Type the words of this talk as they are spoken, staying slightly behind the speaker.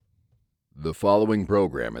The following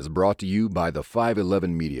program is brought to you by the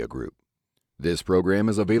 511 Media Group. This program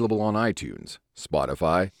is available on iTunes,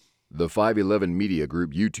 Spotify, the 511 Media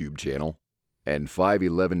Group YouTube channel, and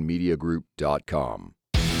 511mediagroup.com.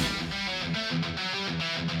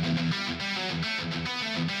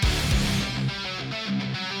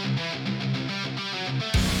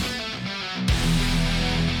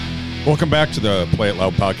 Welcome back to the Play It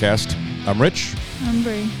Loud podcast. I'm Rich. I'm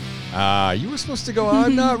Brie. You were supposed to go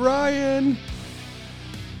on, not Ryan.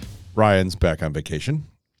 Ryan's back on vacation.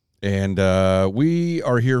 And we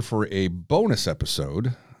are here for a bonus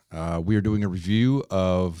episode. We are doing a review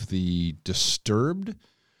of the Disturbed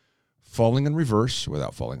Falling in Reverse,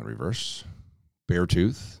 without falling in reverse,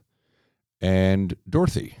 Beartooth and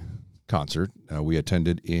Dorothy concert we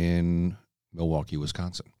attended in Milwaukee,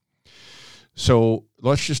 Wisconsin. So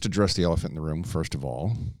let's just address the elephant in the room, first of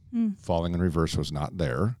all. Falling in Reverse was not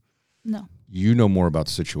there. No. You know more about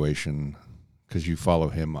the situation because you follow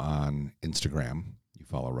him on Instagram. You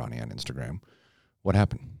follow Ronnie on Instagram. What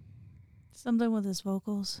happened? Something with his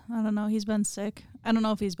vocals. I don't know. He's been sick. I don't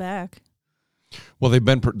know if he's back. Well,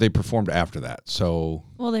 they performed after that. So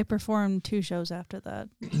Well, they performed 2 shows after that.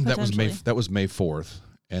 that was May 4th,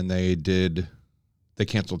 and they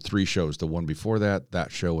canceled 3 shows. The one before that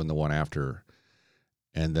show, and the one after,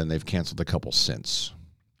 and then they've canceled a couple since.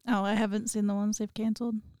 Oh, I haven't seen the ones they've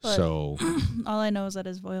canceled. But So all I know is that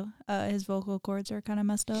his vocal cords are kind of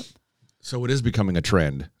messed up. So it is becoming a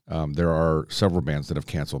trend. There are several bands that have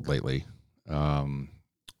canceled lately.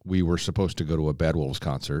 We were supposed to go to a Bad Wolves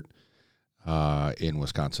concert in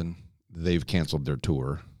Wisconsin. They've canceled their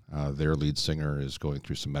tour. Their lead singer is going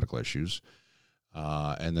through some medical issues.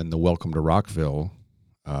 And then the Welcome to Rockville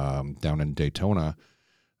down in Daytona,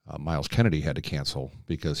 Miles Kennedy had to cancel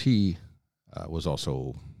because he was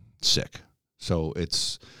also sick. So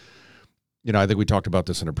it's, I think we talked about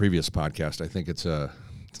this in a previous podcast. I think it's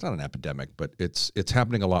not an epidemic, but it's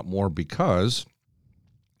happening a lot more because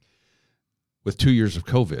with 2 years of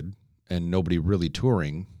COVID and nobody really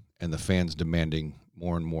touring and the fans demanding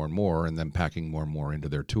more and more and more and then packing more and more into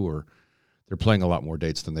their tour, they're playing a lot more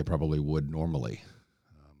dates than they probably would normally.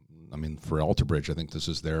 For Alter Bridge, I think this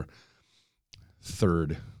is their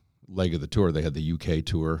 3rd leg of the tour. They had the UK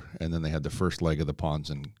tour, and then they had the first leg of the Pawns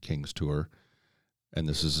and Kings tour, and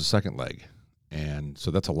this is the 2nd leg. And so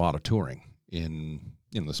that's a lot of touring in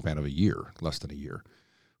the span of a year, less than a year.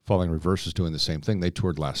 Falling in Reverse is doing the same thing. They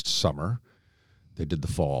toured last summer. They did the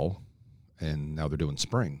fall, and now they're doing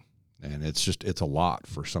spring. And it's a lot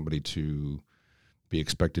for somebody to be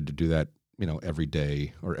expected to do that, every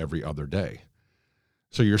day or every other day.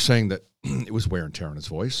 So you're saying that it was wear and tear on his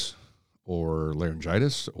voice or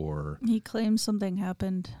laryngitis or... He claims something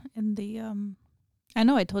happened in the... I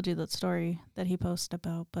know I told you that story that he posted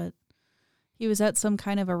about, but he was at some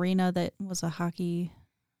kind of arena that was a hockey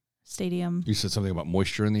stadium. You said something about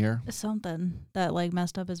moisture in the air? Something that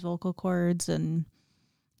messed up his vocal cords, and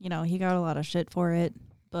he got a lot of shit for it.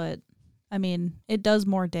 But it does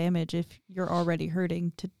more damage if you're already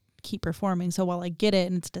hurting to keep performing. So while I get it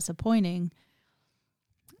and it's disappointing,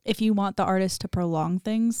 if you want the artist to prolong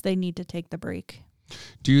things, they need to take the break.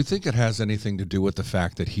 Do you think it has anything to do with the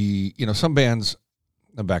fact that he, some bands,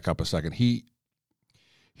 I'll back up a second, he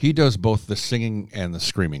does both the singing and the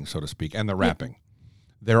screaming, so to speak, and the rapping.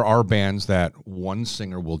 There are bands that one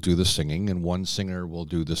singer will do the singing and one singer will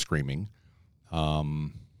do the screaming.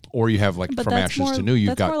 Or you have, from Ashes to New,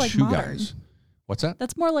 you've got 2 guys. What's that?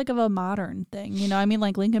 That's more of a modern thing.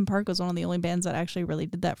 Linkin Park was one of the only bands that actually really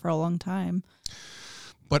did that for a long time.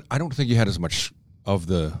 But I don't think you had as much of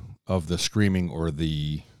the screaming or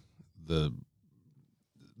the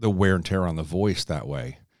wear and tear on the voice that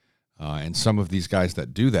way. And some of these guys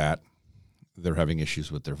that do that, they're having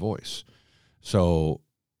issues with their voice. So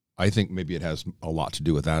I think maybe it has a lot to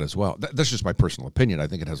do with that as well. That's just my personal opinion. I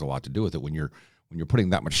think it has a lot to do with it when you're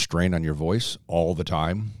putting that much strain on your voice all the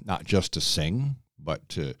time, not just to sing, but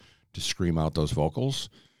to scream out those vocals.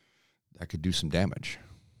 That could do some damage.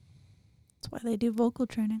 That's why they do vocal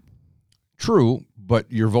training. True,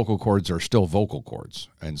 but your vocal cords are still vocal cords.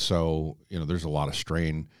 And so, there's a lot of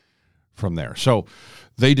strain from there. So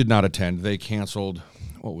they did not attend. They canceled,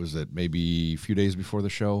 what was it, maybe a few days before the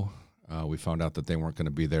show. We found out that they weren't going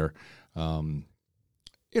to be there. And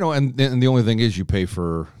the only thing is you pay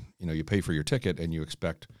for your ticket and you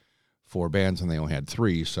expect 4 bands and they only had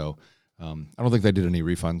 3. So I don't think they did any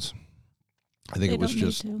refunds. I think it was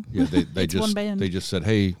just they just said,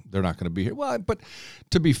 hey, they're not going to be here. Well, but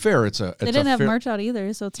to be fair, they didn't have merch out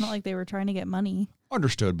either, so it's not like they were trying to get money.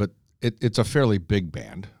 Understood, but it's a fairly big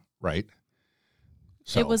band, right?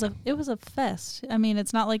 So It was a fest. I mean,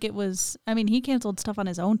 it's not like it was. I mean, he canceled stuff on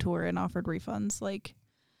his own tour and offered refunds. Like,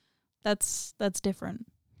 that's different.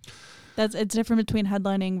 It's different between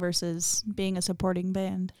headlining versus being a supporting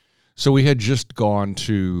band. So we had just gone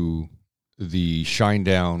to the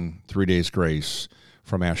Shinedown 3 Days Grace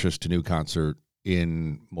from Ashes to New concert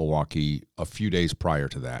in Milwaukee a few days prior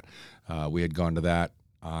to that. We had gone to that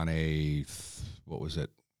on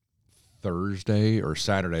Thursday or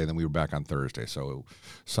Saturday, and then we were back on Thursday. So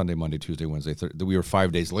Sunday, Monday, Tuesday, Wednesday, Thursday. We were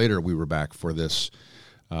 5 days later. We were back for this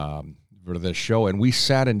show, and we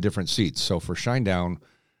sat in different seats. So for Shinedown,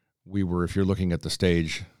 we were, if you're looking at the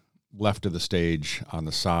stage, left of the stage on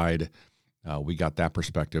the side. We got that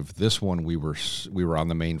perspective. This one, we were on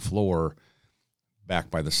the main floor,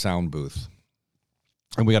 back by the sound booth,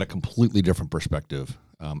 and we got a completely different perspective.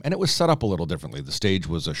 And it was set up a little differently. The stage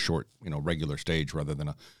was a short, regular stage rather than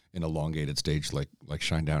an elongated stage like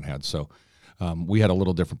Shinedown had. So we had a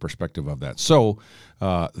little different perspective of that. So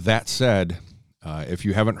that said, if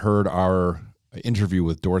you haven't heard our interview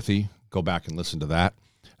with Dorothy, go back and listen to that.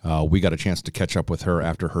 We got a chance to catch up with her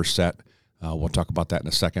after her set. We'll talk about that in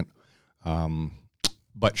a second.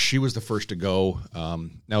 But she was the first to go.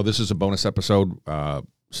 Now this is a bonus episode.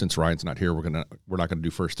 Since Ryan's not here, we're not going to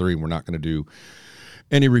do first three, and we're not going to do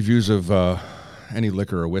any reviews of any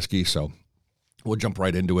liquor or whiskey. So we'll jump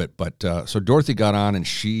right into it. But so Dorothy got on, and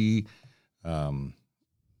she,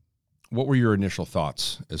 what were your initial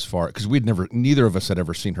thoughts as far, because neither of us had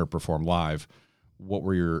ever seen her perform live. What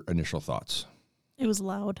were your initial thoughts? It was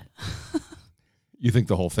loud. You think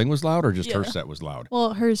the whole thing was loud, or just her set was loud?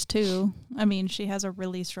 Well, hers too. I mean, she has a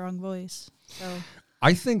really strong voice. So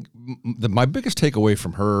I think my biggest takeaway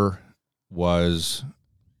from her was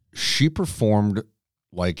she performed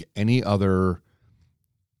like any other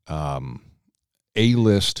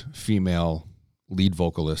A-list female lead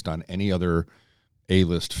vocalist on any other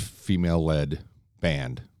A-list female-led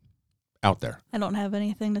band out there. I don't have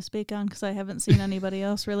anything to speak on because I haven't seen anybody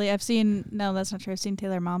else really. No, that's not true. I've seen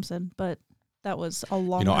Taylor Momsen, but that was a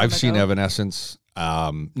long time I've ago. seen Evanescence.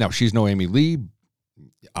 Now, she's no Amy Lee.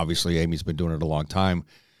 Obviously, Amy's been doing it a long time.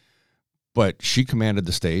 But she commanded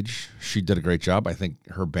the stage. She did a great job. I think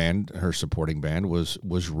her supporting band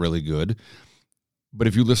was really good. But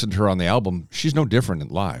if you listen to her on the album, she's no different in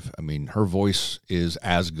live. I mean, her voice is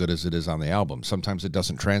as good as it is on the album. Sometimes it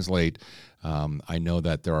doesn't translate. I know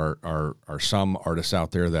that there are some artists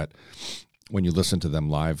out there that when you listen to them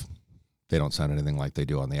live, they don't sound anything like they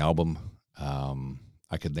do on the album.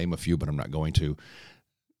 I could name a few, but I'm not going to.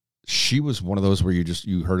 She was one of those where you listen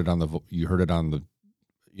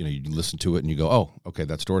to it and you go, oh, okay,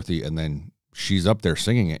 that's Dorothy. And then she's up there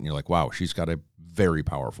singing it and you're like, wow, she's got a very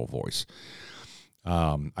powerful voice.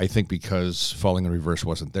 I think because Falling in Reverse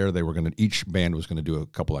wasn't there, each band was going to do a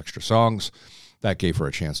couple extra songs. That gave her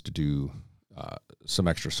a chance to do some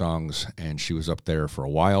extra songs, and she was up there for a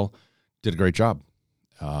while. Did a great job.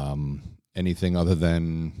 Anything other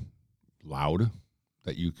than loud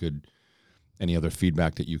any other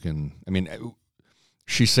feedback that you can,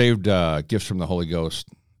 she saved Gifts from the Holy Ghost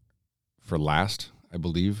for last, I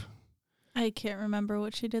believe. I can't remember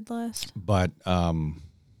what she did last. But,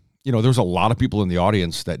 there was a lot of people in the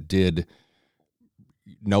audience that did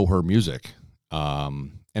know her music.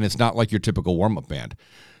 And it's not like your typical warm-up band.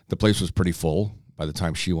 The place was pretty full by the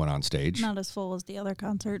time she went on stage. Not as full as the other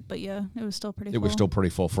concert, but yeah, it was still pretty full. It was still pretty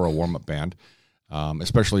full for a warm-up band,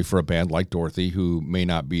 especially for a band like Dorothy, who may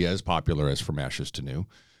not be as popular as From Ashes to New.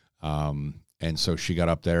 And so she got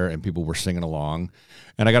up there, and people were singing along.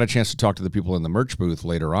 And I got a chance to talk to the people in the merch booth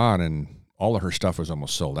later on, and all of her stuff was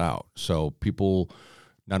almost sold out. So people,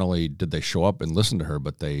 not only did they show up and listen to her,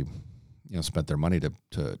 but they spent their money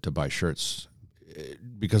to buy shirts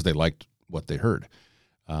because they liked what they heard.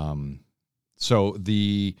 So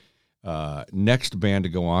the next band to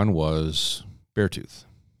go on was Beartooth.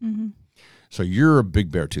 Mm-hmm. So you're a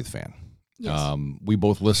big Beartooth fan. Yes. We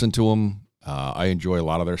both listen to them. I enjoy a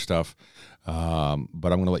lot of their stuff. But I'm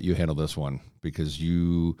going to let you handle this one because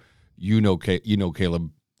you know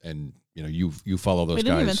Caleb, and you follow those guys. We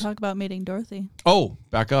didn't even talk about meeting Dorothy. Oh,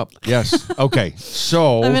 back up. Yes. Okay.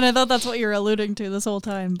 So I thought that's what you were alluding to this whole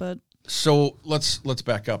time, but so let's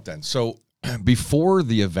back up then. So before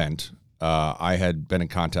the event, I had been in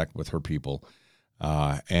contact with her people,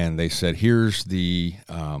 and they said, here's the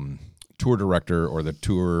tour director or the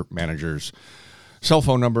tour manager's cell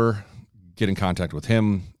phone number. Get in contact with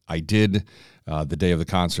him. I did. The day of the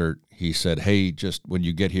concert, he said, hey, just when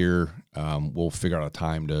you get here, we'll figure out a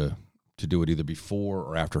time to do it either before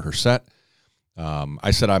or after her set.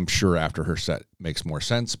 I said, I'm sure after her set makes more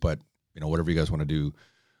sense, but whatever you guys want to do,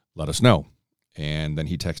 let us know. And then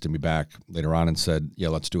he texted me back later on and said, yeah,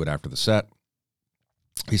 let's do it after the set.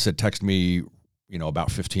 He said, text me,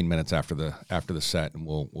 about 15 minutes after the set, and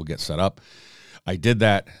we'll get set up. I did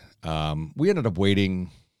that. We ended up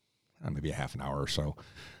waiting maybe a half an hour or so,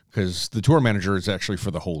 because the tour manager is actually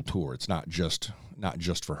for the whole tour. It's not just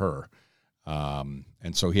for her.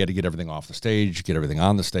 And so he had to get everything off the stage, get everything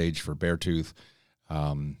on the stage for Beartooth.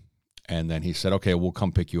 And then he said, okay, we'll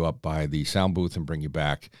come pick you up by the sound booth and bring you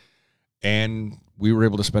back. And we were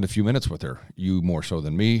able to spend a few minutes with her, you more so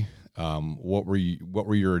than me. What were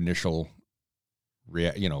your initial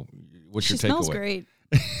what's your takeaway? She smells great.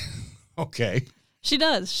 Okay. She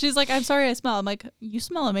does. She's like, I'm sorry I smell. I'm like, you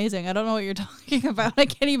smell amazing. I don't know what you're talking about. I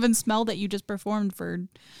can't even smell that you just performed for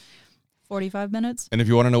 45 minutes. And if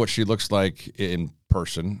you want to know what she looks like in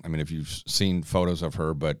person, I mean, if you've seen photos of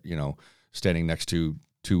her, but, standing next to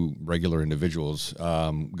two regular individuals,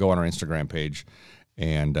 go on our Instagram page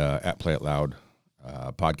and at Play It Loud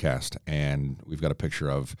podcast, and we've got a picture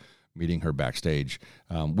of meeting her backstage.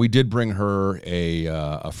 We did bring her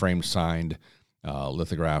a framed signed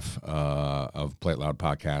lithograph of Play It Loud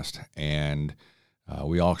podcast, and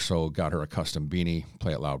we also got her a custom beanie,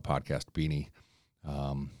 Play It Loud podcast beanie.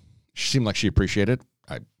 She seemed like she appreciated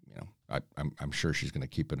it. I'm sure she's going to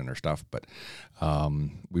keep it in her stuff, but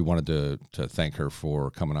we wanted to thank her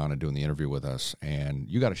for coming on and doing the interview with us. And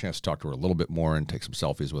you got a chance to talk to her a little bit more and take some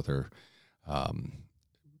selfies with her.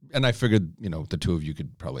 And I figured, the two of you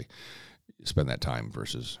could probably spend that time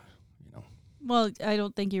versus, Well, I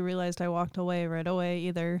don't think you realized I walked away right away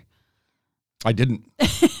either. I didn't.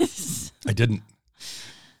 I didn't.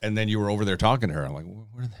 And then you were over there talking to her. I'm like,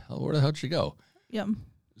 where the hell did she go? Yep.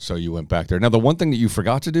 So you went back there. Now, the one thing that you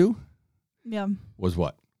forgot to do was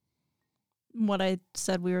what? What I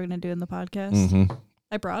said we were going to do in the podcast. Mm-hmm.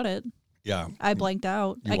 I brought it. Yeah. I blanked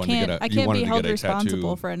out. I can't be held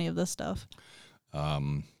responsible for any of this stuff.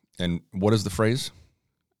 And what is the phrase?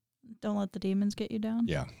 Don't let the demons get you down.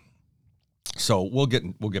 Yeah. So we'll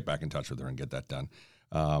get back in touch with her and get that done.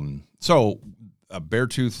 So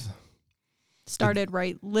Beartooth started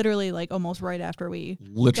literally like almost right after we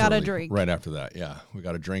got a drink. Right after that, yeah. We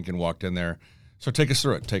got a drink and walked in there. So take us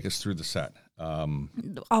through it. Take us through the set.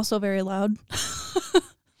 Also very loud.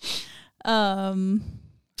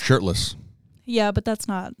 Shirtless. Yeah, but that's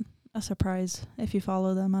not a surprise if you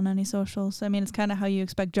follow them on any socials. I mean, it's kind of how you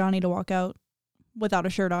expect Johnny to walk out without a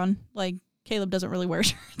shirt on. Like, Caleb doesn't really wear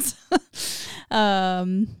shirts.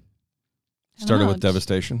 Started with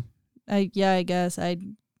Devastation? I guess.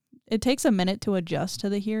 It takes a minute to adjust to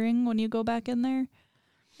the hearing when you go back in there.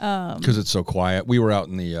 Because it's so quiet. We were out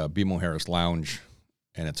in the BMO Harris Lounge,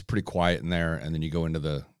 and it's pretty quiet in there, and then you go into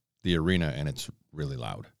the arena, and it's really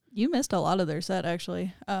loud. You missed a lot of their set,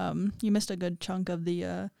 actually. You missed a good chunk of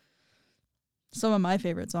the some of my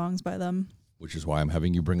favorite songs by them. Which is why I'm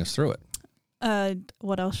having you bring us through it.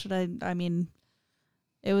 What else should I mean,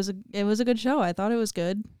 it was a good show. I thought it was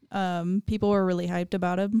good. People were really hyped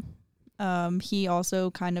about him. He also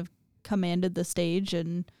kind of commanded the stage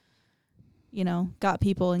and, got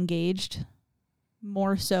people engaged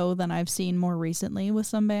more so than I've seen more recently with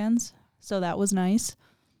some bands. So that was nice.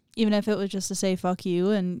 Even if it was just to say fuck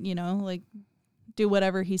you and, do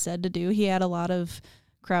whatever he said to do. He had a lot of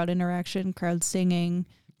crowd interaction, crowd singing.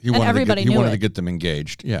 Everybody knew it. He wanted to get them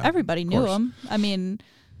engaged. Yeah. Everybody knew him. I mean,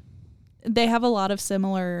 they have a lot of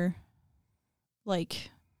similar, I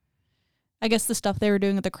guess the stuff they were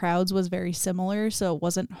doing at the crowds was very similar, so it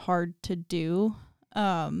wasn't hard to do.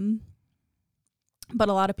 But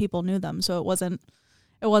a lot of people knew them, so it wasn't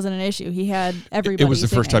an issue. He had everybody. It was the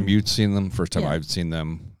singing. first time you'd seen them, first time I've seen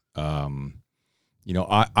them.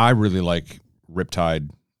 I really like Riptide.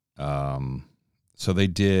 So they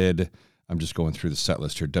did, I'm just going through the set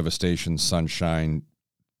list here, Devastation, Sunshine,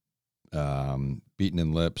 Beaten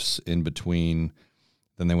in Lips, In Between.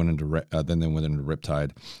 Then they went into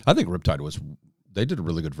Riptide. I think Riptide they did a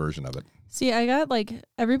really good version of it. See, I got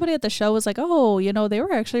everybody at the show was like, oh, they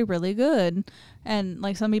were actually really good. And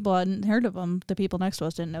some people hadn't heard of them. The people next to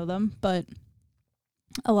us didn't know them, but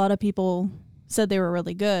a lot of people said they were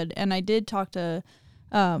really good. And I did talk to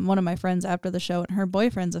one of my friends after the show, and her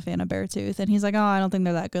boyfriend's a fan of Beartooth, and he's like, oh, I don't think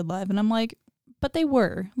they're that good live. And I'm like, but they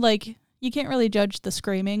were. You can't really judge the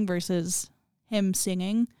screaming versus him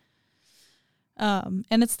singing. And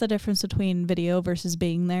it's the difference between video versus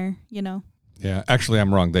being there, Yeah, actually,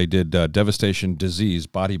 I'm wrong. They did Devastation, Disease,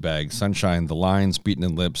 Body Bag, Sunshine, The Lines, Beaten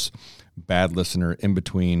in Lips, Bad Listener, In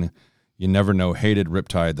Between, You Never Know, Hated,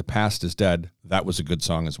 Riptide, The Past is Dead. That was a good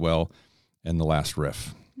song as well. And The Last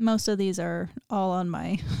Riff. Most of these are all on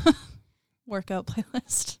my workout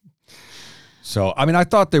playlist. So, I mean, I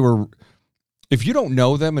thought they were, if you don't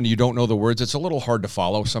know them and you don't know the words, it's a little hard to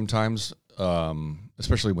follow sometimes,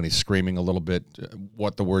 especially when he's screaming a little bit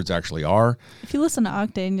what the words actually are. If you listen to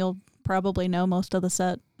Octane, you'll probably know most of the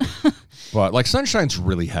set. But like Sunshine's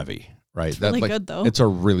really heavy, right? It's really good, though. It's a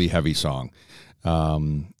really heavy song.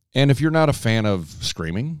 And if you're not a fan of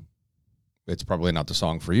screaming, it's probably not the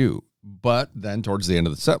song for you. But then towards the end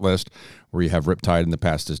of the set list, where you have Riptide and The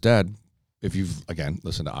Past Is Dead, if you've, again,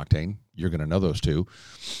 listened to Octane, you're going to know those two,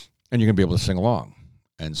 and you're going to be able to sing along.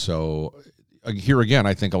 And so here again,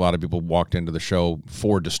 I think a lot of people walked into the show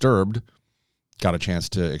for Disturbed, got a chance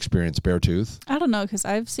to experience Beartooth. I don't know, because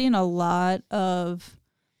I've seen a lot of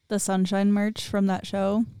the Sunshine merch from that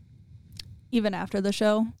show, even after the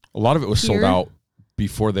show. A lot of it was sold Here. out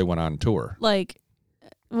before they went on tour. Like,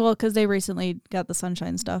 well, because they recently got the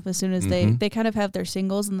Sunshine stuff. As soon as they kind of have their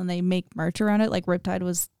singles and then they make merch around it. Like Riptide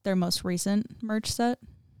was their most recent merch set.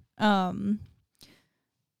 But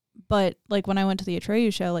like when I went to the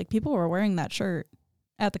Atreyu show, like people were wearing that shirt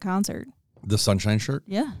at the concert. The Sunshine shirt?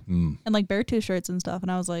 Yeah. And like Beartooth shirts and stuff. And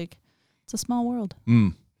I was like, it's a small world.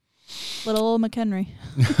 Little old McHenry.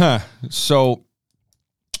 So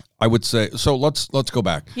I would say, so let's go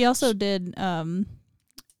back. He also did,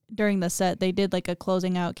 during the set, they did like a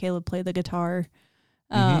closing out. Caleb played the guitar,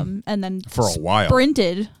 and then For a while.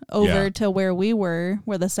 sprinted over Yeah. to where we were,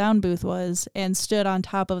 where the sound booth was, and stood on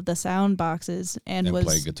top of the sound boxes and was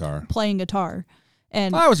playing guitar.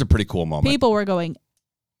 And That was a pretty cool moment. people were going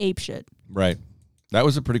apeshit. Right. That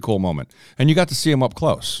was a pretty cool moment. And you got to see him up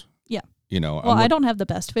close. Yeah. You know. Well, I don't have the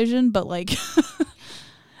best vision, but like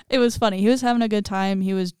it was funny. He was having a good time.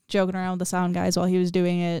 He was joking around with the sound guys while he was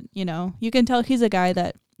doing it. You know, you can tell he's a guy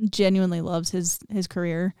that genuinely loves his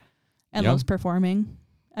career and loves performing.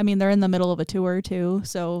 I mean, they're in the middle of a tour too,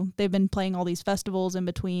 so they've been playing all these festivals in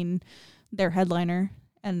between their headliner,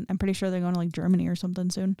 and I'm pretty sure they're going to like Germany or something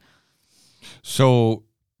soon. So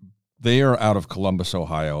they are out of Columbus,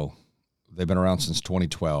 Ohio. They've been around since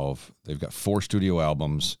 2012. They've got 4 studio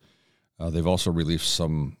albums. They've also released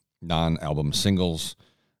some non-album singles.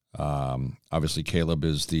 Obviously, Caleb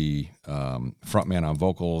is the frontman on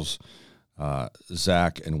vocals.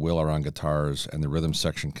 Zach and Will are on guitars, and the rhythm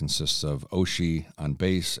section consists of Oshie on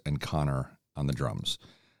bass and Connor on the drums.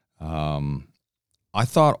 I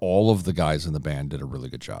thought all of the guys in the band did a really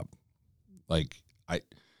good job. Like,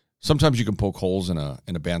 sometimes you can poke holes in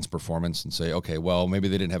a band's performance and say, okay, well, maybe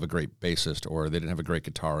they didn't have a great bassist, or they didn't have a great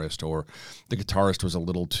guitarist, or the guitarist was a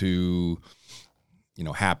little too,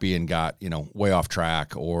 happy and got, way off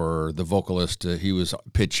track, or the vocalist, he was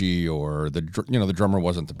pitchy, or the drummer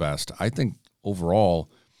wasn't the best. I think overall,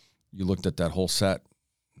 you looked at that whole set,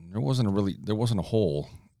 there wasn't a hole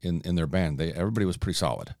in their band. Everybody was pretty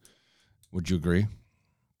solid. Would you agree?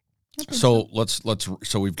 So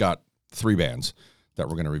so we've got 3 bands that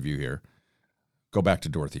we're going to review here. Go back to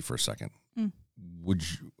Dorothy for a second. Would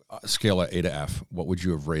you scale at A to F? What would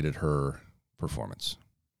you have rated her performance?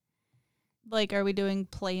 Like, are we doing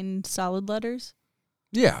plain solid letters?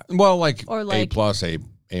 Yeah, well, like, or like A+,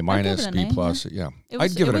 A minus, B+. Yeah,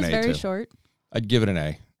 I'd give it an A. It was very short. I'd give it an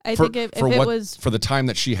A. I think if it was for the time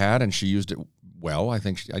that she had and she used it well, I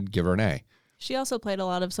think I'd give her an A. She also played a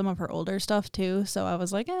lot of some of her older stuff too, so I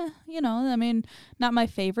was like, I mean, not my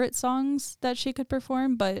favorite songs that she could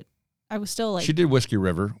perform, but I was still like... She did Whiskey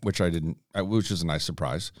River, which is a nice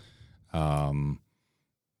surprise.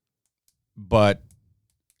 But,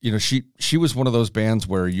 she was one of those bands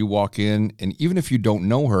where you walk in, and even if you don't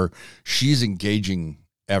know her, she's engaging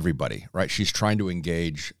everybody, right? She's trying to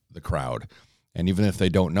engage the crowd. And even if they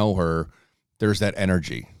don't know her, there's that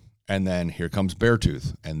energy. And then here comes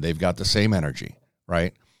Beartooth, and they've got the same energy,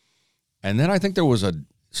 right? And then I think there was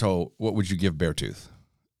so what would you give Beartooth?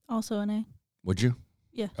 Also an A. Would you?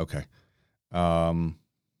 Yeah. Okay. Yeah,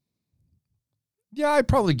 I'd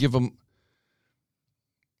probably give them,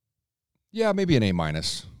 maybe an A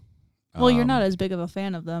minus. Well, you're not as big of a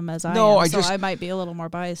fan of them as I am, so I might be a little more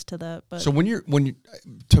biased to that. But so when you,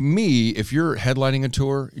 to me, if you're headlining a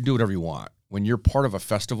tour, you do whatever you want. When you're part of a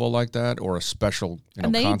festival like that or a special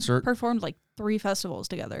concert, performed like 3 festivals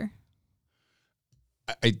together.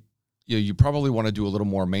 You probably want to do a little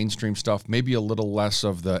more mainstream stuff, maybe a little less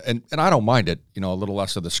of the and I don't mind it, a little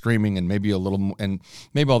less of the screaming and maybe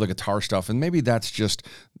maybe all the guitar stuff, and maybe that's just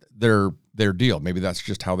their deal. Maybe that's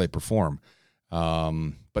just how they perform.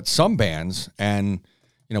 But some bands, and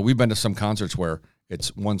we've been to some concerts where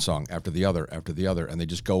it's one song after the other, and they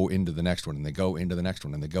just go into the next one, and they go into the next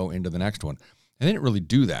one, and they go into the next one. And they didn't really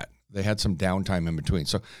do that. They had some downtime in between.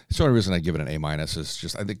 So it's the only reason I give it an A- is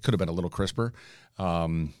just I think it could have been a little crisper.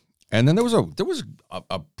 And then there was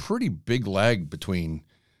a pretty big lag between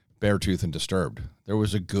Beartooth and Disturbed. There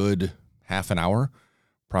was a good half an hour,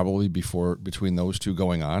 probably between those two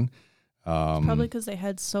going on. Probably because they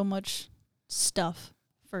had so much stuff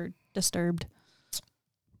for Disturbed.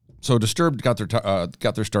 So Disturbed got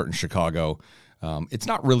their start in Chicago. It's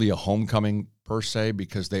not really a homecoming per se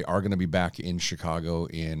because they are going to be back in Chicago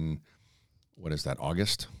in, what is that,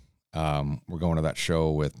 August? We're going to that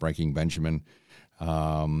show with Breaking Benjamin.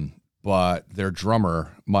 But their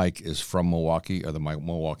drummer, Mike, is from Milwaukee, or the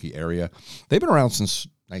Milwaukee area. They've been around since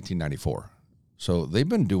 1994. So they've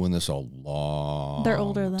been doing this a long time. They're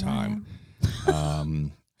older than I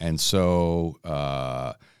am. And so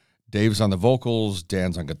Dave's on the vocals,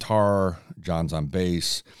 Dan's on guitar, John's on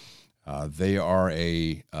bass. They are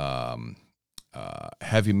a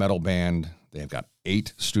heavy metal band. They have got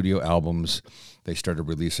 8 studio albums. They started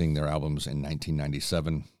releasing their albums in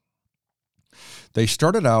 1997. They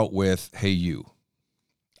started out with Hey You.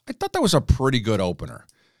 I thought that was a pretty good opener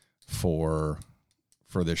for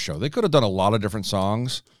this show. They could have done a lot of different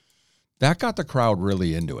songs. That got the crowd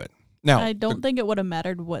really into it. Now, I don't think it would have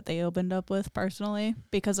mattered what they opened up with personally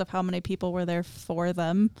because of how many people were there for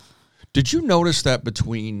them. Did you notice that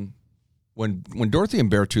between when Dorothy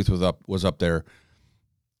and Beartooth was up there,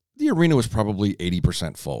 the arena was probably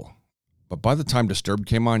 80% full. But by the time Disturbed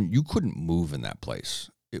came on, you couldn't move in that place.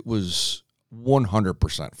 It was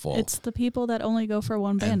 100% full. It's the people that only go for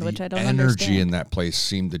one band, which I don't understand. Energy in understand. that place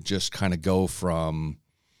seemed to just kind of go from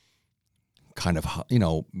kind of,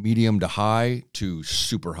 medium to high to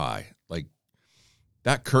super high. Like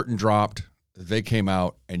that curtain dropped, they came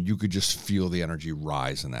out, and you could just feel the energy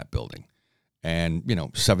rise in that building. And,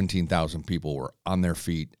 17,000 people were on their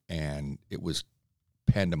feet, and it was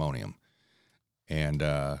pandemonium. And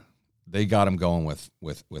they got them going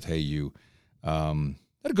with Hey You. Had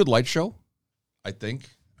a good light show, I think.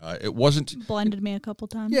 It wasn't... Blinded me a couple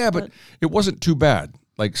times. Yeah, but it wasn't too bad.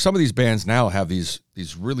 Like some of these bands now have these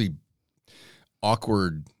really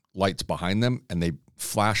awkward lights behind them, and they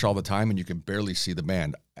flash all the time, and you can barely see the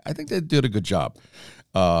band. I think they did a good job.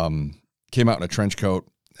 Came out in a trench coat.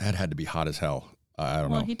 That had to be hot as hell. I don't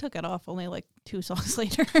know. Well, he took it off only like 2 songs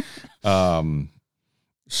later.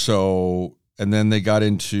 So, and then they got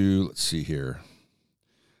into, let's see here,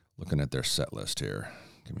 looking at their set list here.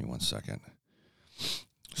 Give me 1 second.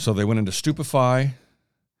 So they went into Stupefy.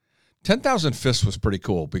 10,000 Fists was pretty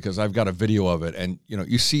cool because I've got a video of it, and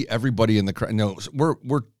you see everybody in the crowd. No,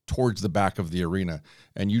 we're towards the back of the arena,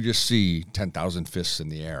 and you just see 10,000 Fists in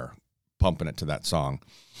the air, pumping it to that song.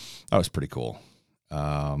 That was pretty cool.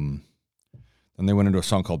 Then they went into a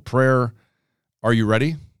song called Prayer. Are You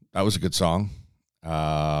Ready? That was a good song.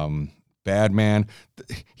 Bad Man.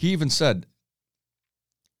 He even said,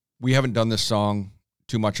 we haven't done this song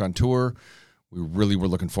too much on tour. We really were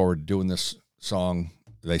looking forward to doing this song.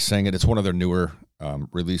 They sang it. It's one of their newer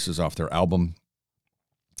releases off their album.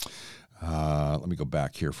 Let me go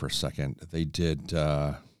back here for a second. They did,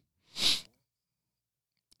 let's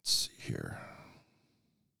see here.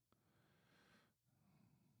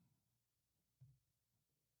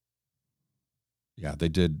 Yeah, they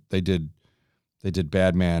did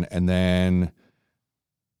Bad Man, and then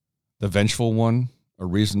the Vengeful One, A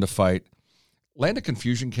Reason to Fight. Land of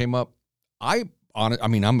Confusion came up. I'm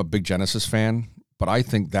a big Genesis fan, but I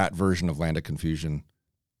think that version of Land of Confusion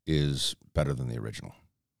is better than the original.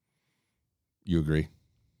 You agree?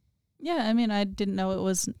 Yeah, I didn't know it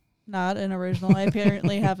was not an original. I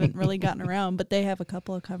apparently haven't really gotten around, but they have a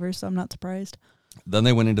couple of covers, so I'm not surprised. Then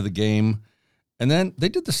they went into the Game, and then they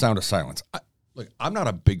did The Sound of Silence. I'm not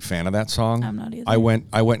a big fan of that song. I'm not either. I went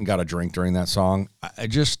and got a drink during that song. I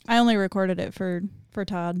only recorded it for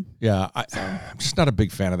Todd. Yeah, I'm just not a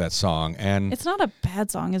big fan of that song. And it's not a bad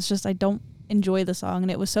song. It's just I don't enjoy the song, and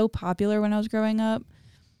it was so popular when I was growing up.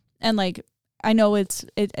 And I know it's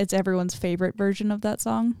everyone's favorite version of that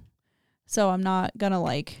song, so I'm not gonna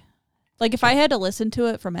like if I had to listen to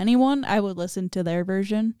it from anyone, I would listen to their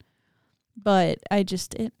version. But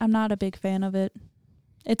I'm not a big fan of it.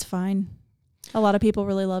 It's fine. A lot of people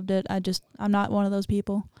really loved it. I'm not one of those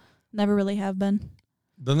people. Never really have been.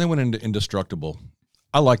 Then they went into Indestructible.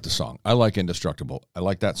 I like the song. I like Indestructible. I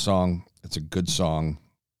like that song. It's a good song.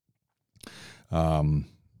 Then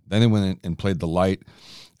they went in and played The Light.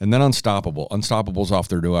 And then Unstoppable. Unstoppable's off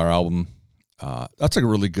their new album. That's a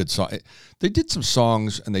really good song. They did some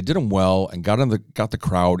songs, and they did them well and got the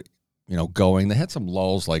crowd going. They had some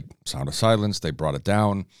lulls like Sound of Silence. They brought it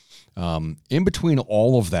down. In between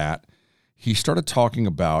all of that, he started talking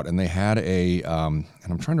about, and they had and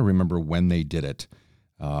I'm trying to remember when they did it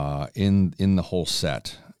in the whole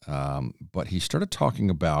set, but he started talking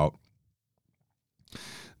about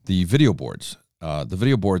the video boards. The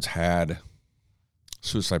video boards had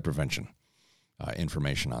suicide prevention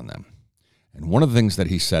information on them. And one of the things that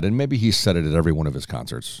he said, and maybe he said it at every one of his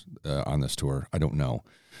concerts on this tour, I don't know,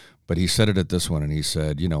 but he said it at this one, and he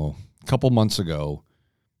said, a couple months ago,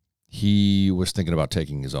 he was thinking about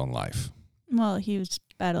taking his own life. Well, he was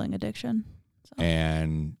battling addiction. So.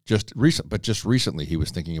 And just recently, he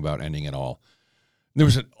was thinking about ending it all. There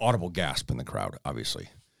was an audible gasp in the crowd, obviously.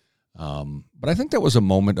 But I think that was a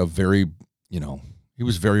moment of very, he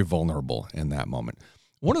was very vulnerable in that moment.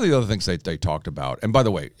 One of the other things they talked about, and by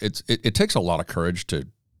the way, it takes a lot of courage to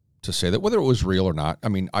say that, whether it was real or not. I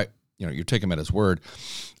mean, you take him at his word.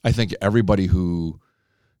 I think everybody who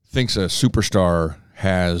thinks a superstar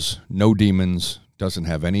has no demons, doesn't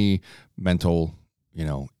have any mental,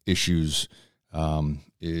 issues,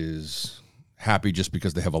 is happy just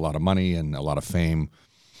because they have a lot of money and a lot of fame.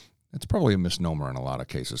 It's probably a misnomer in a lot of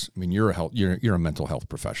cases. I mean, you're a mental health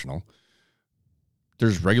professional.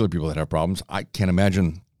 There's regular people that have problems. I can't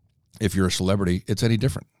imagine if you're a celebrity, it's any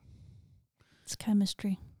different. It's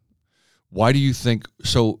chemistry. Why do you think,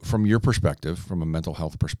 so from your perspective, from a mental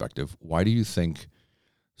health perspective, why do you think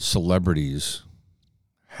celebrities,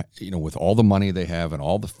 with all the money they have and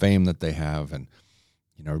all the fame that they have, and,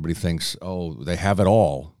 everybody thinks, oh, they have it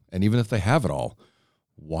all. And even if they have it all,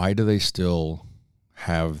 why do they still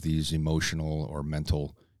have these emotional or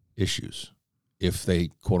mental issues if they,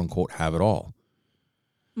 quote unquote, have it all?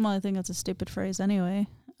 Well, I think that's a stupid phrase anyway.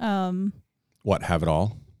 What, have it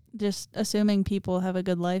all? Just assuming people have a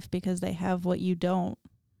good life because they have what you don't.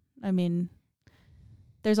 I mean,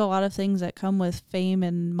 there's a lot of things that come with fame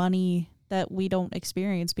and money that we don't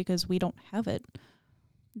experience because we don't have it.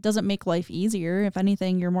 It doesn't make life easier. If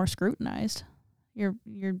anything, you're more scrutinized.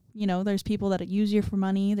 There's people that use you for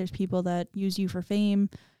money. There's people that use you for fame.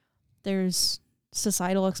 There's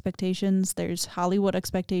societal expectations. There's Hollywood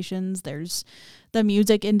expectations. There's the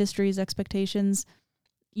music industry's expectations.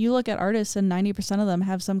 You look at artists and 90% of them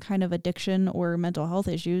have some kind of addiction or mental health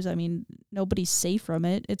issues. I mean, nobody's safe from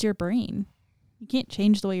it. It's your brain. You can't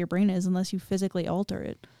change the way your brain is unless you physically alter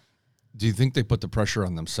it. Do you think they put the pressure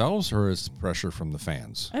on themselves, or is the pressure from the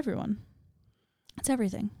fans? Everyone. It's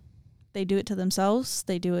everything. They do it to themselves.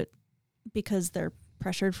 They do it because they're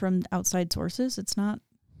pressured from outside sources. It's not.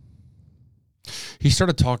 He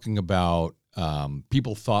started talking about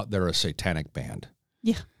people thought they're a satanic band.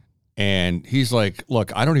 Yeah. And he's like,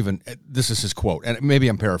 look, I don't even, this is his quote, and maybe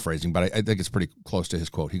I'm paraphrasing, but I think it's pretty close to his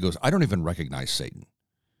quote. He goes, I don't even recognize Satan.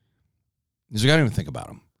 He's like, I don't even think about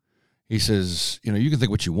him. He says, you can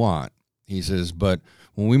think what you want. He says, but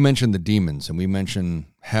when we mention the demons and we mention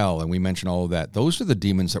hell and we mention all of that, those are the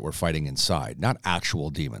demons that we're fighting inside, not actual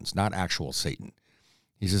demons, not actual Satan.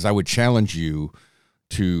 He says, I would challenge you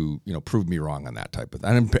to, prove me wrong on that type of thing.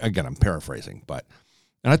 And again, I'm paraphrasing,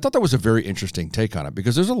 and I thought that was a very interesting take on it,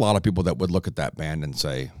 because there's a lot of people that would look at that band and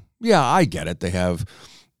say, yeah, I get it. They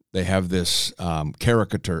have this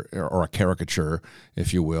caricature, or a caricature,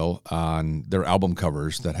 if you will, on their album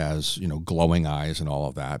covers that has, glowing eyes and all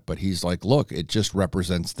of that. But he's like, look, it just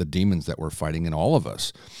represents the demons that we're fighting in all of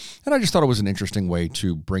us. And I just thought it was an interesting way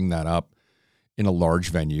to bring that up in a large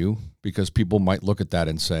venue, because people might look at that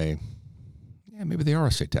and say, yeah, maybe they are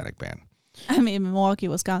a satanic band. I mean, Milwaukee,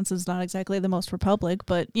 Wisconsin's not exactly the most republic,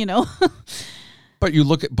 but But you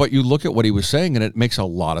look at what he was saying, and it makes a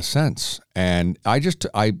lot of sense. And I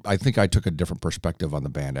think I took a different perspective on the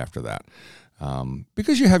band after that,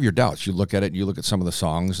 because you have your doubts. You look at it, and you look at some of the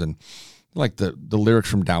songs, and like the lyrics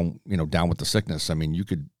from Down with the Sickness. I mean, you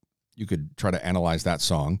could try to analyze that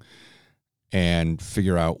song and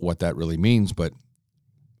figure out what that really means. But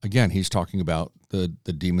again, he's talking about the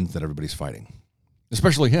demons that everybody's fighting,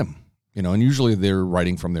 especially him. And usually they're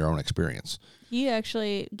writing from their own experience. He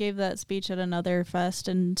actually gave that speech at another fest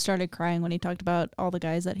and started crying when he talked about all the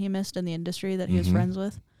guys that he missed in the industry that he was friends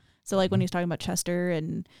with. So like when he was talking about Chester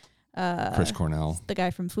and Chris Cornell, the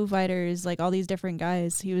guy from Foo Fighters, like all these different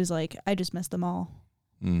guys, he was like, I just missed them all.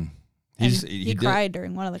 He cried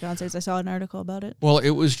during one of the concerts. I saw an article about it. Well,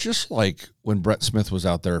 it was just like when Brett Smith was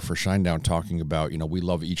out there for Shinedown talking about, we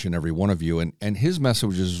love each and every one of you. And his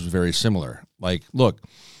message is very similar. Like, look,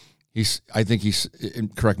 I think he's,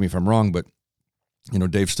 correct me if I'm wrong, but,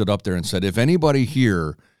 Dave stood up there and said, if anybody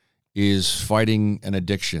here is fighting an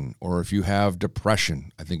addiction, or if you have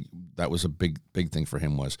depression, I think that was a big thing for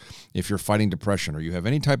him, was if you're fighting depression or you have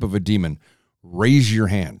any type of a demon, raise your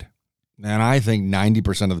hand. And I think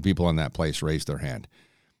 90% of the people in that place raised their hand.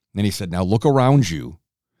 And he said, now look around you,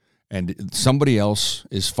 and somebody else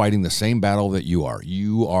is fighting the same battle that you are.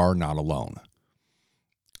 You are not alone.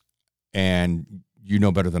 And you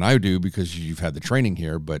know better than I do because you've had the training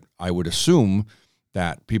here, but I would assume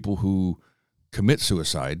that people who commit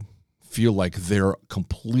suicide feel like they're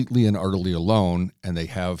completely and utterly alone, and they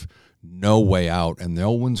have no way out and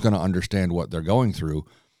no one's going to understand what they're going through,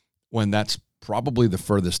 when that's probably the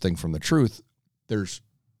furthest thing from the truth. There's,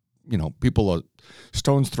 people a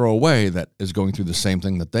stone's throw away that is going through the same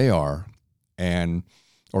thing that they are,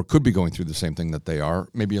 or could be going through the same thing that they are,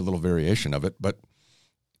 maybe a little variation of it, but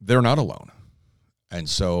they're not alone. And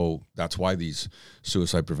so that's why these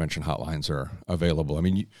suicide prevention hotlines are available. I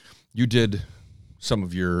mean, you did some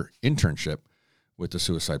of your internship with the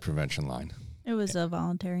suicide prevention line. It was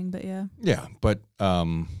volunteering, but yeah. Yeah, but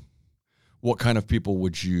what kind of people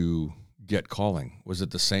would you get calling? Was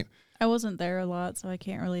it the same? I wasn't there a lot, so I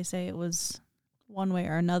can't really say it was one way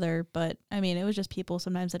or another. But, I mean, it was just people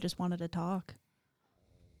sometimes that just wanted to talk.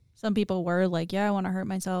 Some people were like, yeah, I want to hurt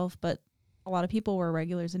myself, but a lot of people were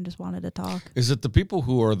regulars and just wanted to talk. Is it the people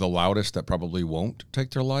who are the loudest that probably won't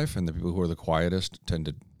take their life, and the people who are the quietest tend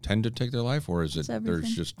to take their life, or is it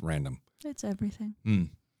there's just random? It's everything.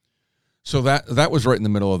 So that was right in the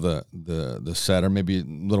middle of the set, or maybe a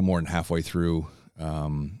little more than halfway through.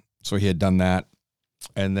 So he had done that,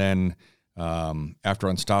 and then after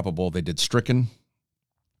Unstoppable, they did Stricken.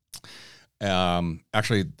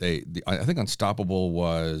 Actually, I think Unstoppable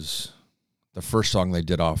was the first song they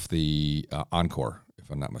did off the Encore,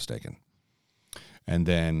 if I'm not mistaken. And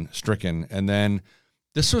then Stricken. And then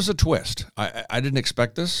this was a twist. I didn't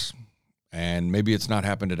expect this, and maybe it's not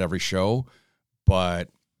happened at every show, but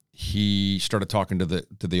he started talking to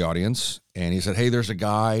the audience, and he said, hey, there's a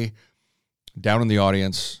guy down in the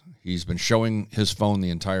audience. He's been showing his phone the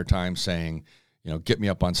entire time saying, get me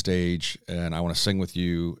up on stage, and I want to sing with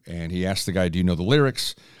you. And he asked the guy, do you know the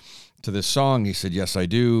lyrics to this song? He said, yes, I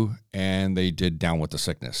do. And they did Down with the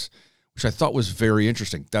Sickness, which I thought was very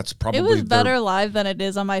interesting. That's probably it was better live than it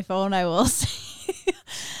is on my phone, I will say.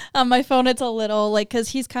 On my phone, it's a little because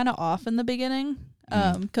he's kind of off in the beginning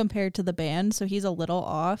compared to the band, so he's a little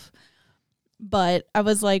off. But I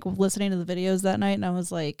was listening to the videos that night, and I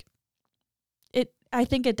was like, I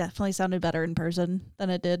think it definitely sounded better in person than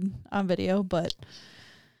it did on video, but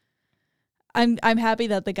I'm happy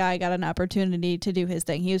that the guy got an opportunity to do his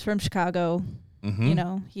thing. He was from Chicago.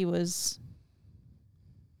 Mm-hmm. He was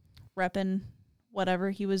repping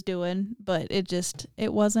whatever he was doing, but it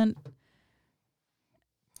wasn't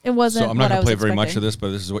So I'm not going to play very much expecting. of this,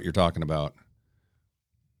 but this is what you're talking about.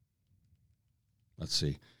 Let's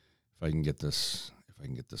see if I can get this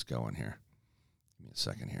going here. Give me a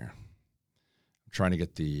second here. I'm trying to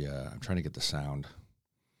get the sound,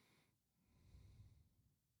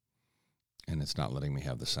 and it's not letting me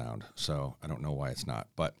have the sound. So I don't know why it's not,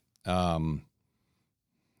 but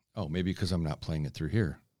maybe because I'm not playing it through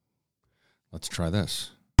here. Let's try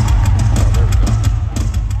this. There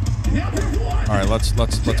we go. All right, let's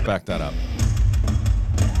back that up.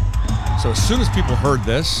 So as soon as people heard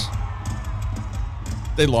this,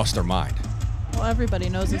 they lost their mind. Well, everybody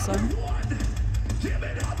knows this song.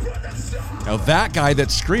 Now that guy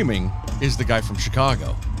that's screaming is the guy from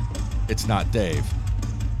Chicago. It's not Dave.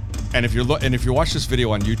 And if you watch this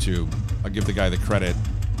video on YouTube, I'll give the guy the credit.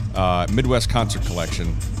 Midwest Concert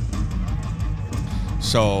Collection.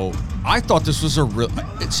 So I thought this was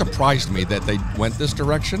it surprised me that they went this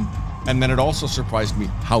direction, and then it also surprised me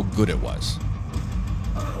how good it was.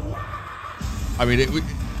 I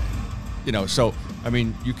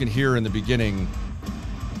mean, you can hear in the beginning,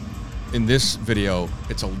 in this video,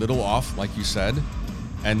 it's a little off, like you said,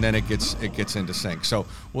 and then it gets into sync. So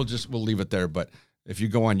we'll leave it there. But if you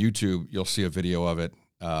go on YouTube, you'll see a video of it.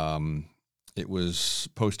 It was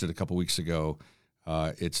posted a couple weeks ago.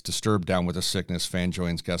 It's Disturbed, Down with the Sickness, Fan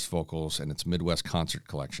Joins, Guest Vocals, and it's Midwest Concert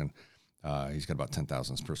Collection. He's got about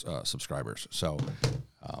 10,000 subscribers. So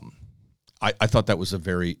I thought that was a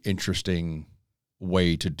very interesting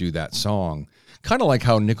way to do that song. Kind of like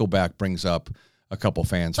how Nickelback brings up a couple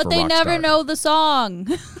fans for Rockstar. But they never know the song.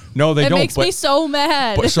 No, they don't. It makes me so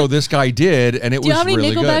mad. But so this guy did, and it was really good. Do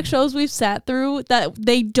you know how many Nickelback shows we've sat through that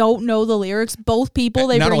they don't know the lyrics? Both people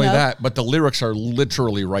they bring up. Not only that, but the lyrics are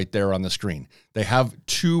literally right there on the screen. They have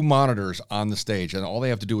two monitors on the stage, and all they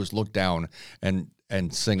have to do is look down and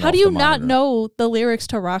sing. How do you not know the lyrics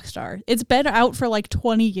to Rockstar? It's been out for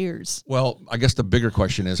 20 years. Well, I guess the bigger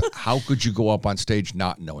question is, how could you go up on stage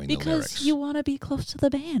not knowing the lyrics? Because you want to be close to the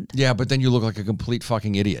band. Yeah, but then you look like a complete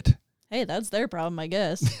fucking idiot. Hey, that's their problem, I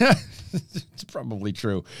guess. It's probably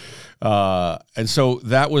true. And so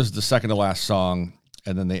that was the second to last song,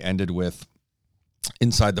 and then they ended with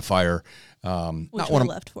Inside the Fire. Which we're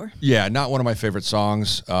left for. Yeah, not one of my favorite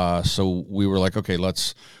songs. So we were like, okay,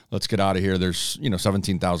 let's get out of here. There's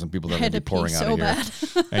 17,000 people that are going to be pouring out of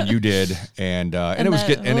here, and you did, and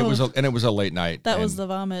it was a late night. That was the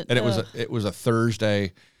vomit, and it was a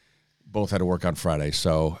Thursday. Both had to work on Friday,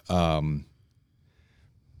 so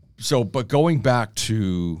But going back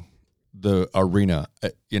to the arena,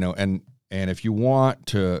 and if you want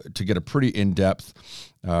to get a pretty in-depth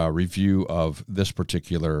review of this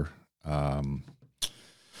particular one,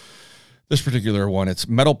 it's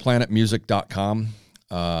metalplanetmusic.com.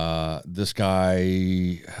 This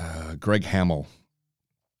guy, Greg Hamill,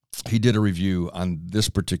 he did a review on this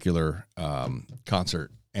particular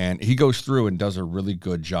concert, and he goes through and does a really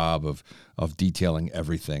good job of detailing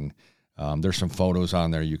everything. There's some photos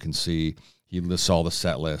on there you can see. He lists all the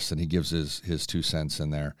set lists, and he gives his 2 cents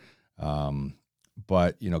in there.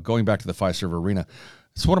 But going back to the Fiserve Arena,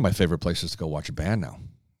 it's one of my favorite places to go watch a band now,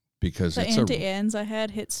 because the it's Auntie Anne's I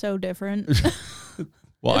had hit so different.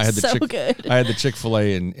 Well, I had the good. I had the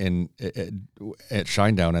Chick-fil-A at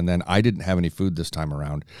Shinedown, and then I didn't have any food this time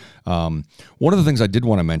around. One of the things I did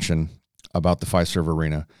want to mention about the Fiserve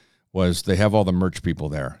Arena was they have all the merch people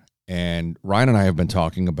there, and Ryan and I have been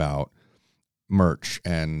talking about merch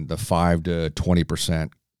and the 5 to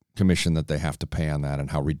 20% commission that they have to pay on that,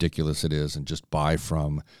 and how ridiculous it is, and just buy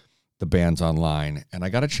from the bands online. And I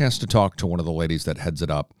got a chance to talk to one of the ladies that heads it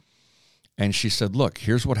up, and she said, look,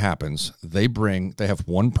 here's what happens. They have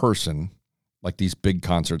one person, like these big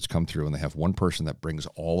concerts come through, and they have one person that brings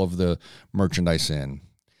all of the merchandise in,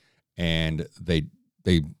 and they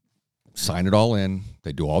sign it all in,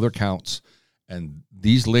 they do all their counts, and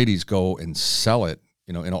these ladies go and sell it,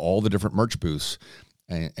 in all the different merch booths.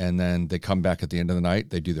 And then they come back at the end of the night,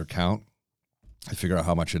 they do their count, they figure out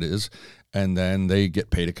how much it is, and then they get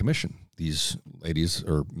paid a commission. These ladies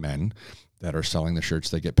or men that are selling the shirts,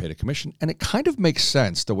 they get paid a commission. And it kind of makes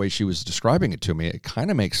sense the way she was describing it to me. It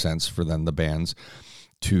kind of makes sense for then the bands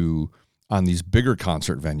to, on these bigger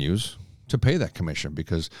concert venues, to pay that commission,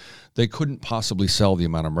 because they couldn't possibly sell the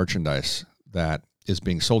amount of merchandise that is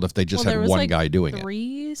being sold if they just had one guy doing it.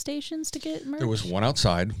 3 stations to get merch? There was one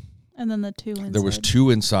outside. And then the 2 inside. There was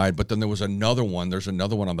 2 inside, but then there was another one. There's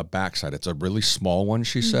another one on the backside. It's a really small one,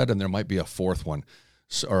 she said, and there might be a 4th one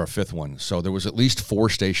or a 5th one. So there was at least 4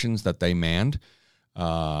 stations that they manned.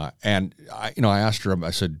 And I asked her,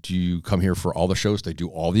 I said, do you come here for all the shows? They do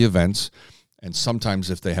all the events. And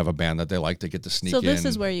sometimes if they have a band that they like, they get to sneak in. So this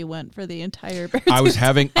is where you went for the entire I was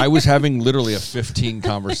having literally a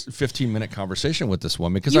 15-minute conversation with this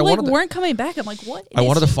woman, because you weren't coming back. I'm like, what? I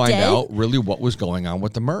wanted to find out really what was going on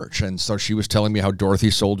with the merch. And so she was telling me how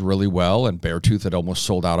Dorothy sold really well, and Beartooth had almost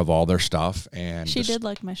sold out of all their stuff. And she did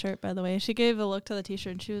like my shirt, by the way. She gave a look to the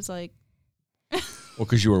T-shirt, and she was like, well,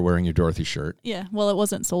 because you were wearing your Dorothy shirt. Yeah, well, it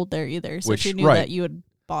wasn't sold there either, so she knew that you had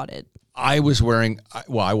bought it. I wasn't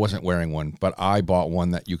wearing one, but I bought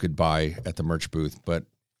one that you could buy at the merch booth, but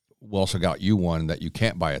we also got you one that you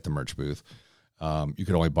can't buy at the merch booth. You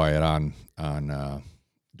could only buy it on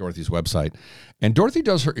Dorothy's website. And Dorothy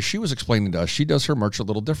she was explaining to us, she does her merch a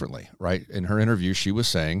little differently, right? In her interview, she was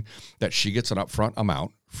saying that she gets an upfront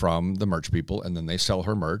amount from the merch people, and then they sell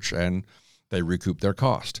her merch and they recoup their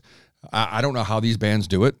cost. I don't know how these bands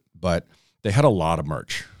do it, but they had a lot of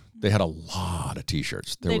merch. They had a lot of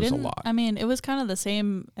T-shirts. There was a lot. I mean, it was kind of the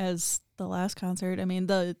same as the last concert. I mean,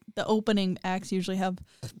 the opening acts usually have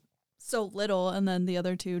so little, and then the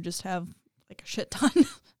other 2 just have like a shit ton.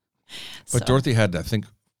 But Dorothy had, I think,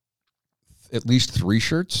 at least 3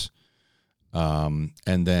 shirts. And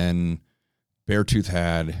then Beartooth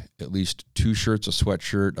had at least 2 shirts, a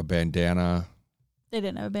sweatshirt, a bandana. They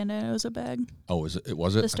didn't have a bandana. It was a bag. Oh, was it?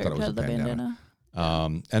 Was it? Disturbed I thought it was had the bandana.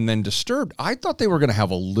 And then Disturbed, I thought they were going to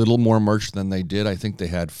have a little more merch than they did. I think they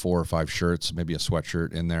had 4 or 5 shirts, maybe a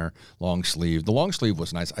sweatshirt in there, long sleeve. The long sleeve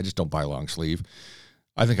was nice. I just don't buy long sleeve.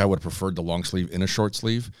 I think I would have preferred the long sleeve in a short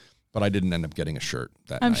sleeve, but I didn't end up getting a shirt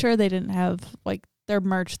that night. I'm sure they didn't have like their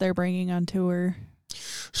merch they're bringing on tour.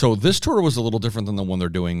 So this tour was a little different than the one they're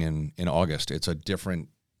doing in August. It's a different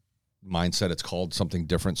mindset. It's called something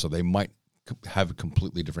different, so they might have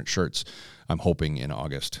completely different shirts, I'm hoping, in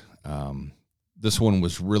August. This one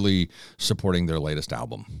was really supporting their latest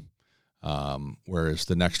album, whereas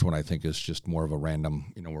the next one I think is just more of a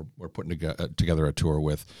random. We're putting together a tour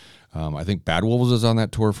with. I think Bad Wolves is on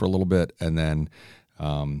that tour for a little bit, and then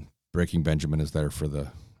Breaking Benjamin is there for the,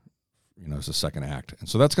 as the second act, and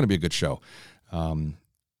so that's going to be a good show.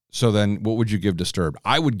 So then, what would you give Disturbed?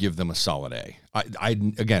 I would give them a solid A.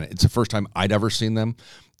 Again, it's the first time I'd ever seen them.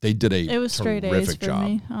 They did a terrific job.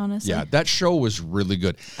 Me, honestly. Yeah, that show was really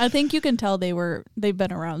good. I think you can tell they've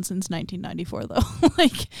been around since 1994 though.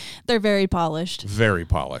 Like they're very polished. Very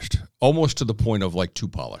polished. Almost to the point of like too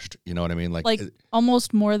polished. You know what I mean? Like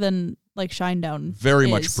almost more than like Shinedown. Very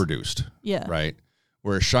much produced. Yeah. Right.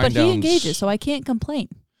 Whereas Shinedown, but he engages, so I can't complain.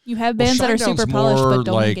 You have bands that are super polished but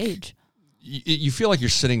don't engage. you feel like you're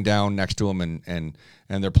sitting down next to them and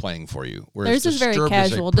they're playing for you. Theirs is very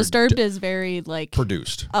casual. Disturbed is very like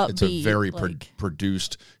produced. Upbeat, it's a very like,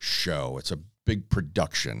 produced show. It's a big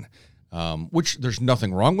production, which there's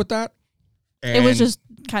nothing wrong with that. And it was just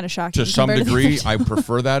kind of shocking. To some degree, I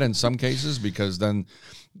prefer that in some cases because then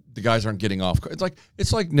the guys aren't getting off. It's like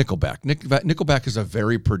Nickelback. Nickelback is a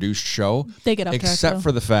very produced show. They get off track, except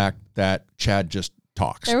for the fact that Chad just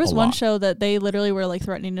talks. There was one show that they literally were like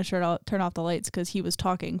threatening to turn off the lights because he was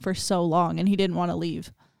talking for so long and he didn't want to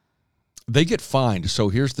leave. They get fined. So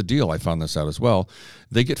here's the deal. I found this out as well.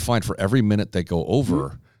 They get fined for every minute they go over.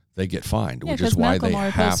 Mm-hmm. They get fined, which is why they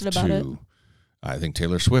have to. I think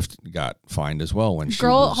Taylor Swift got fined as well when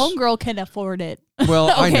homegirl can afford it. Well,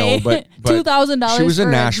 okay. I know, but $2,000. She was in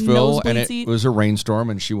Nashville and it was a rainstorm,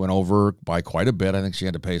 and she went over by quite a bit. I think she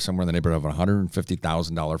had to pay somewhere in the neighborhood of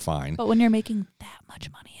 $150,000 fine. But when you're making that much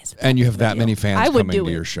money, and you have that many fans coming to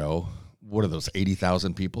your show, what are those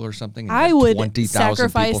 80,000 people or something? And I would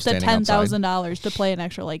sacrifice the $10,000 to play an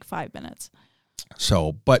extra like 5 minutes.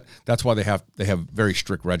 So, but that's why they have very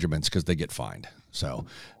strict regiments because they get fined. So,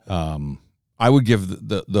 I would give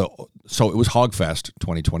so it was HOGFEST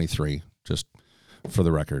 2023, just for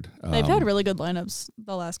the record. They've had really good lineups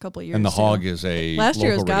the last couple of years. And the Hog is a last local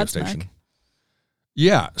year was radio station.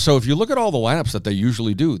 Yeah, so if you look at all the lineups that they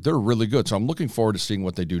usually do, they're really good. So I'm looking forward to seeing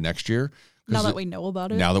what they do next year. Now that we know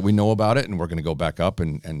about it. Now that we know about it, and we're going to go back up,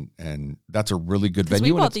 and that's a really good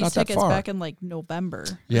venue. We bought and it's these not tickets that far. back in like November.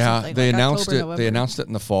 Yeah, they like announced October, it. November. They announced it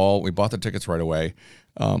in the fall. We bought the tickets right away.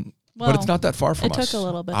 But it's not that far from us. It took a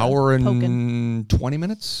little bit. Hour and 20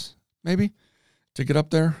 minutes, maybe, to get up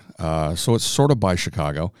there. So it's sort of by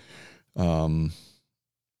Chicago. So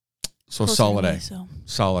solid A.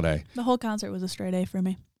 Solid A. The whole concert was a straight A for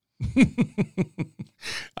me.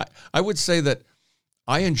 I would say that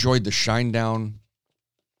I enjoyed the Shinedown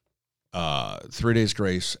 3 Days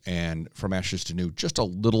Grace and From Ashes to New just a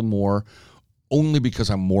little more, only because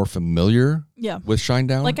I'm more familiar with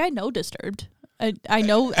Shinedown. Like I know Disturbed. I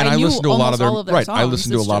know, and I listen to a lot of their songs. I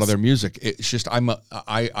listen to a lot of their music. It's just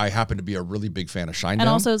I happen to be a really big fan of Shinedown, and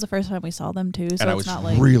also it was the first time we saw them too. So and I was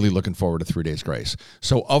really looking forward to 3 Days Grace.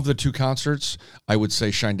 So of the two concerts, I would say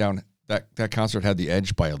Shinedown that concert had the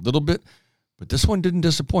edge by a little bit, but this one didn't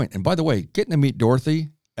disappoint. And by the way, getting to meet Dorothy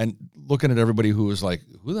and looking at everybody who was like,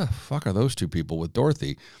 "Who the fuck are those two people with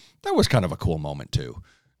Dorothy?" That was kind of a cool moment too.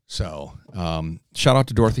 So shout out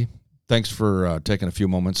to Dorothy. Thanks for taking a few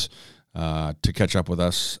moments to catch up with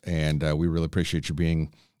us, and we really appreciate you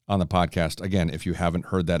being on the podcast. Again, if you haven't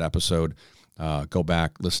heard that episode, go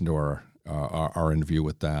back, listen to our interview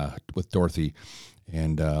with Dorothy,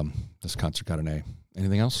 and this concert got an A.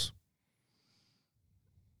 Anything else?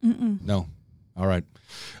 No. All right.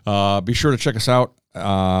 Be sure to check us out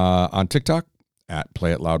on TikTok at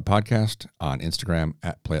Play It Loud Podcast, on Instagram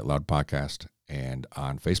at Play It Loud Podcast, and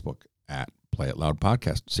on Facebook at Play It Loud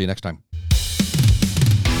Podcast. See you next time.